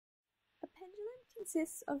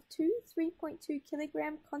consists of two 3.2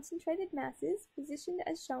 kilogram concentrated masses positioned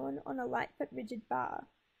as shown on a light but rigid bar.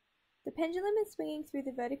 The pendulum is swinging through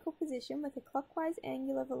the vertical position with a clockwise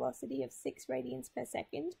angular velocity of 6 radians per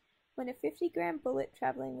second when a 50-gram bullet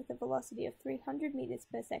traveling with a velocity of 300 meters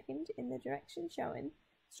per second in the direction shown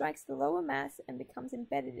strikes the lower mass and becomes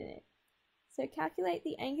embedded in it. So calculate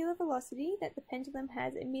the angular velocity that the pendulum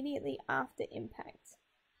has immediately after impact.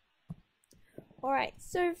 Alright,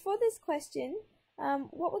 so for this question,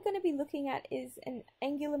 what we're going to be looking at is an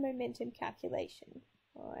angular momentum calculation.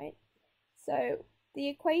 Alright, so the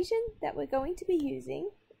equation that we're going to be using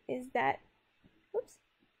is that,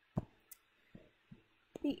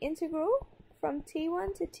 the integral from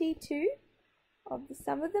t1 to t2 of the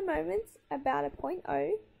sum of the moments about a point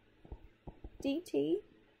O dt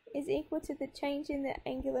is equal to the change in the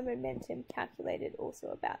angular momentum calculated also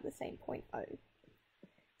about the same point O.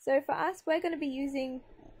 So for us, we're going to be using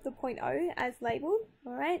the point O as labeled.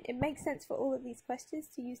 Alright, it makes sense for all of these questions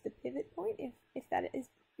to use the pivot point if that is,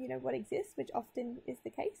 what exists, which often is the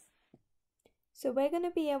case. So we're going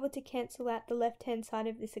to be able to cancel out the left-hand side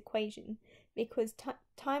of this equation because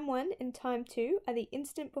time 1 and time 2 are the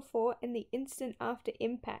instant before and the instant after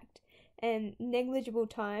impact, and negligible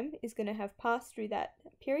time is going to have passed through that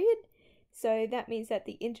period, so that means that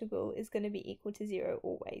the integral is going to be equal to 0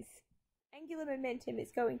 always. Angular momentum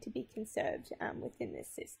is going to be conserved within this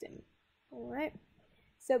system. Alright,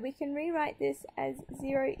 so we can rewrite this as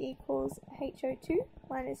 0 equals HO2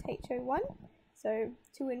 minus HO1. So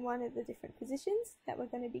 2 and 1 are the different positions that we're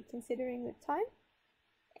going to be considering with time.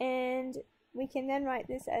 And we can then write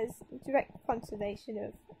this as direct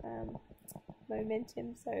conservation of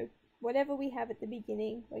momentum. So whatever we have at the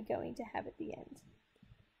beginning, we're going to have at the end.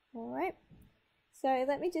 Alright, so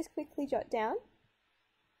let me just quickly jot down.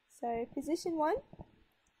 So position 1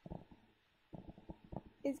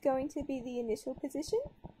 is going to be the initial position.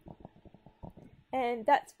 And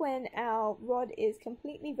that's when our rod is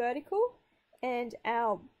completely vertical and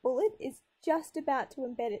our bullet is just about to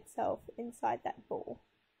embed itself inside that ball.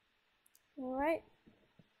 Alright,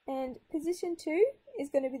 and position 2 is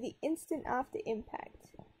going to be the instant after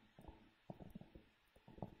impact.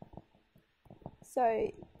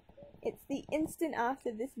 So it's the instant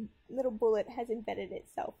after this little bullet has embedded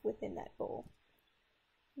itself within that ball.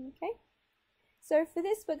 Okay, so for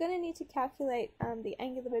this we're going to need to calculate the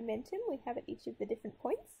angular momentum we have at each of the different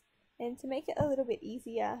points. And to make it a little bit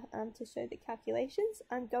easier to show the calculations,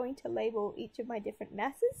 I'm going to label each of my different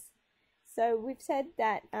masses. So we've said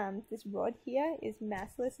that this rod here is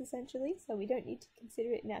massless essentially, so we don't need to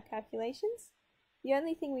consider it in our calculations. The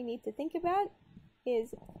only thing we need to think about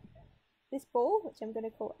is this ball, which I'm going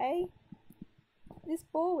to call A, this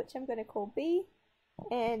ball, which I'm going to call B,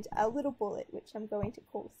 and a little bullet, which I'm going to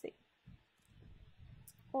call C.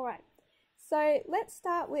 Alright. So let's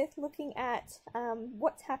start with looking at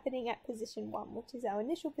what's happening at position 1, which is our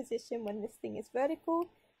initial position when this thing is vertical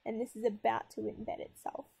and this is about to embed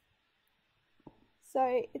itself.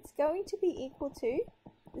 So it's going to be equal to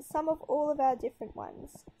the sum of all of our different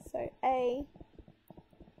ones. So A,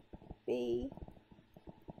 B,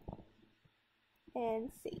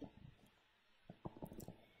 and C.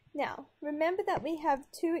 Now, remember that we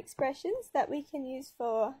have two expressions that we can use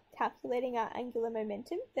for calculating our angular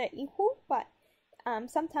momentum. They're equal, but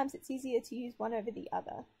sometimes it's easier to use one over the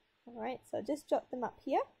other. Alright, so just jot them up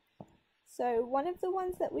here. So one of the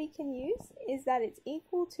ones that we can use is that it's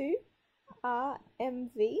equal to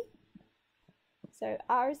RMV. So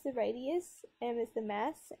R is the radius, M is the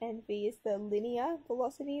mass, and V is the linear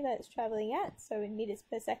velocity that it's traveling at, so in meters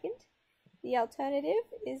per second. The alternative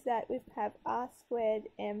is that we have R squared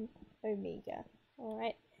M omega,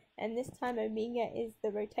 alright, and this time omega is the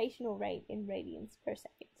rotational rate in radians per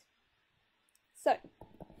second. So,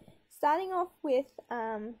 starting off with,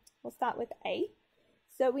 we'll start with A.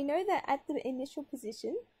 So we know that at the initial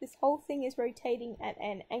position, this whole thing is rotating at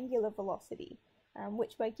an angular velocity,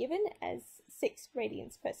 which we're given as 6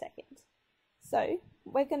 radians per second. So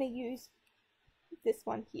we're going to use this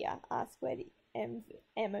one here, R squared M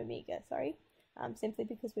omega, simply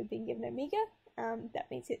because we've been given omega.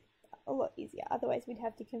 That makes it a lot easier, otherwise we'd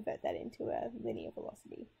have to convert that into a linear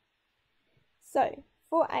velocity. So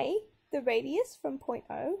for A, the radius from point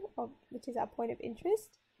O, which is our point of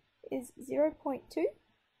interest, is 0.2.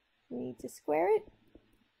 We need to square it,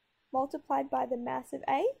 multiplied by the mass of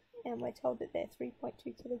A, and we're told that they're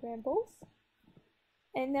 3.2 kilogram balls.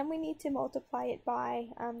 And then we need to multiply it by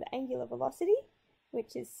the angular velocity,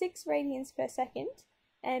 which is 6 radians per second.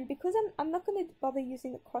 And because I'm not going to bother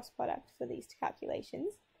using the cross product for these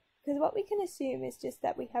calculations, because what we can assume is just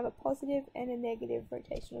that we have a positive and a negative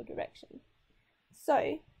rotational direction.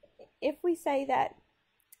 So if we say that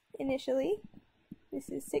initially this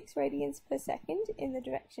is 6 radians per second in the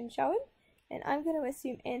direction shown, and I'm going to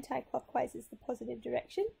assume anti-clockwise is the positive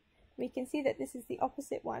direction, we can see that this is the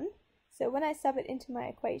opposite one. So when I sub it into my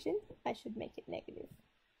equation, I should make it negative.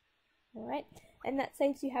 Alright, and that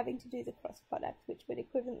saves you having to do the cross product, which would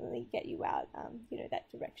equivalently get you out, that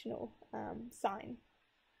directional sign.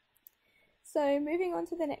 So moving on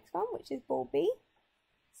to the next one, which is ball B.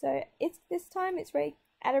 So this time it's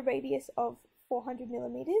at a radius of 400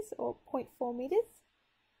 millimeters or 0.4 meters.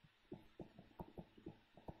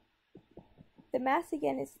 The mass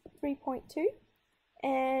again is 3.2,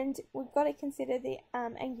 and we've got to consider the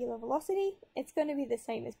angular velocity. It's going to be the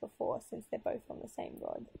same as before since they're both on the same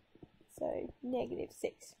rod. So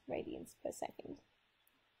 -6 radians per second.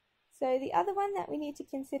 So the other one that we need to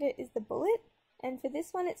consider is the bullet, and for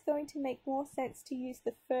this one it's going to make more sense to use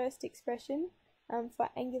the first expression for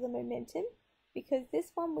angular momentum, because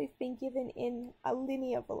this one we've been given in a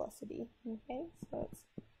linear velocity. Okay, so it's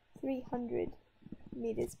 300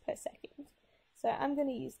 meters per second. So I'm going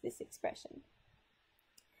to use this expression.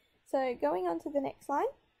 So going on to the next line.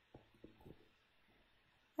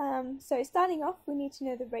 So starting off, we need to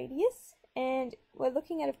know the radius, and we're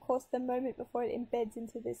looking at, of course, the moment before it embeds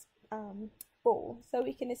into this ball. So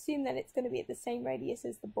we can assume that it's going to be at the same radius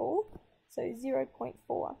as the ball, so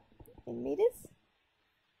 0.4 in meters.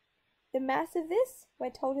 The mass of this, we're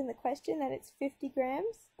told in the question that it's 50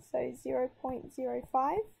 grams, so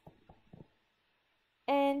 0.05.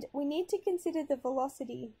 And we need to consider the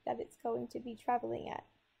velocity that it's going to be traveling at.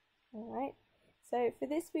 Alright, so for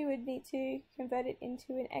this we would need to convert it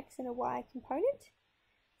into an x and a y component.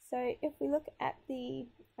 So if we look at the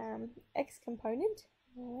x component,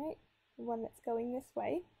 alright, the one that's going this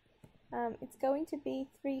way, it's going to be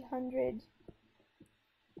 300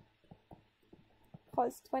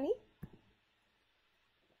 cos 20.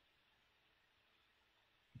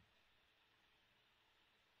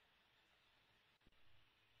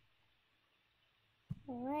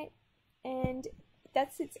 Alright, and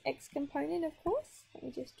that's its x component, of course. Let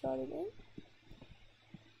me just jot it in.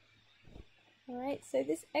 Alright, so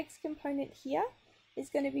this x component here is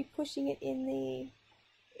going to be pushing it in the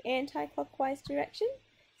anti-clockwise direction,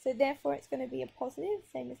 so therefore it's going to be a positive,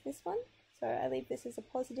 same as this one. So I leave this as a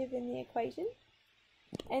positive in the equation.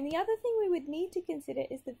 And the other thing we would need to consider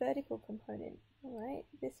is the vertical component, alright,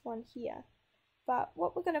 this one here. But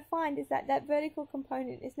what we're going to find is that that vertical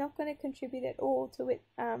component is not going to contribute at all to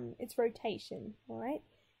its rotation, alright?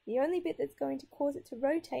 The only bit that's going to cause it to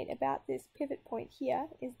rotate about this pivot point here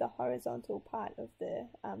is the horizontal part of the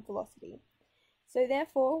velocity. So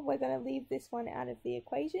therefore, we're going to leave this one out of the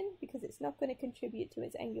equation because it's not going to contribute to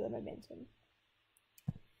its angular momentum.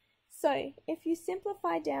 So if you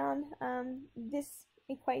simplify down this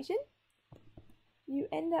equation, you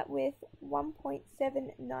end up with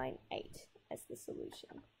 1.798 as the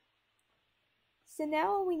solution. So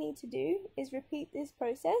now all we need to do is repeat this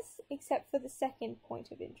process except for the second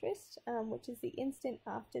point of interest, which is the instant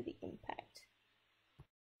after the impact.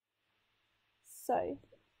 So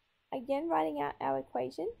again, writing out our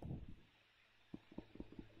equation,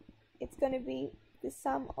 it's going to be the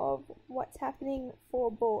sum of what's happening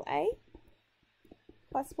for ball A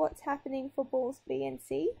plus what's happening for balls B and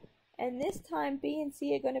C, and this time B and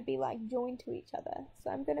C are going to be like joined to each other, so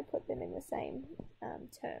I'm going to put them in the same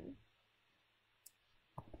term.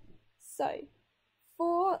 So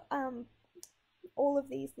for all of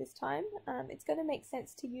these this time, it's going to make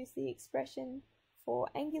sense to use the expression for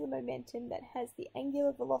angular momentum that has the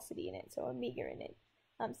angular velocity in it, so omega in it,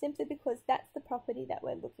 simply because that's the property that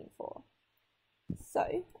we're looking for.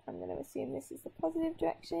 So I'm going to assume this is the positive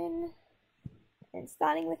direction, and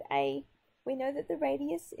starting with A, we know that the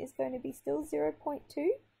radius is going to be still 0.2.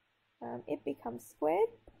 It becomes squared,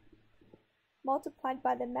 multiplied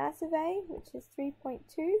by the mass of A, which is 3.2,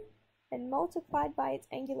 and multiplied by its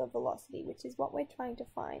angular velocity, which is what we're trying to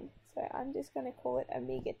find. So I'm just going to call it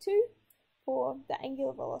omega 2 for the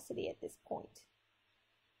angular velocity at this point.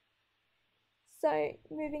 So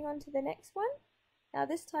moving on to the next one. Now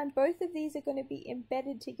this time both of these are going to be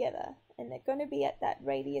embedded together, and they're going to be at that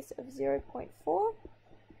radius of 0.4.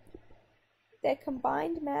 Their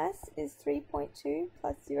combined mass is 3.2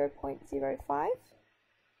 plus 0.05.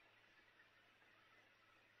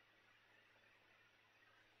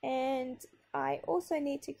 And I also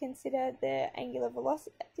need to consider the angular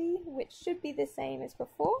velocity, which should be the same as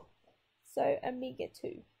before, so omega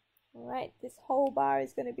 2. Alright, this whole bar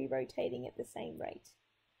is going to be rotating at the same rate.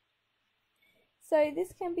 So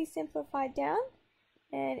this can be simplified down,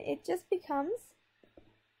 and it just becomes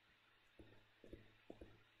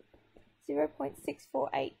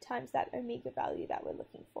 0.648 times that omega value that we're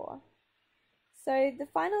looking for. So the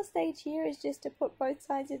final stage here is just to put both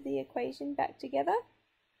sides of the equation back together.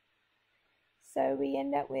 So we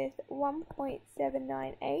end up with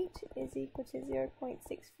 1.798 is equal to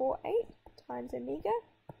 0.648 times omega.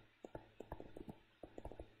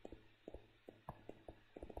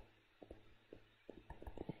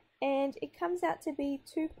 And it comes out to be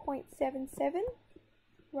 2.77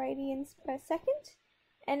 radians per second.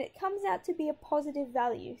 And it comes out to be a positive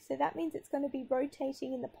value. So that means it's going to be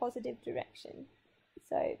rotating in the positive direction.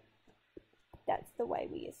 So that's the way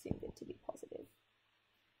we assumed it to be positive.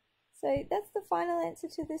 So that's the final answer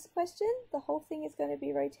to this question. The whole thing is going to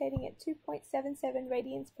be rotating at 2.77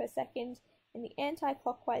 radians per second in the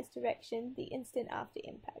anti-clockwise direction the instant after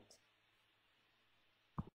impact.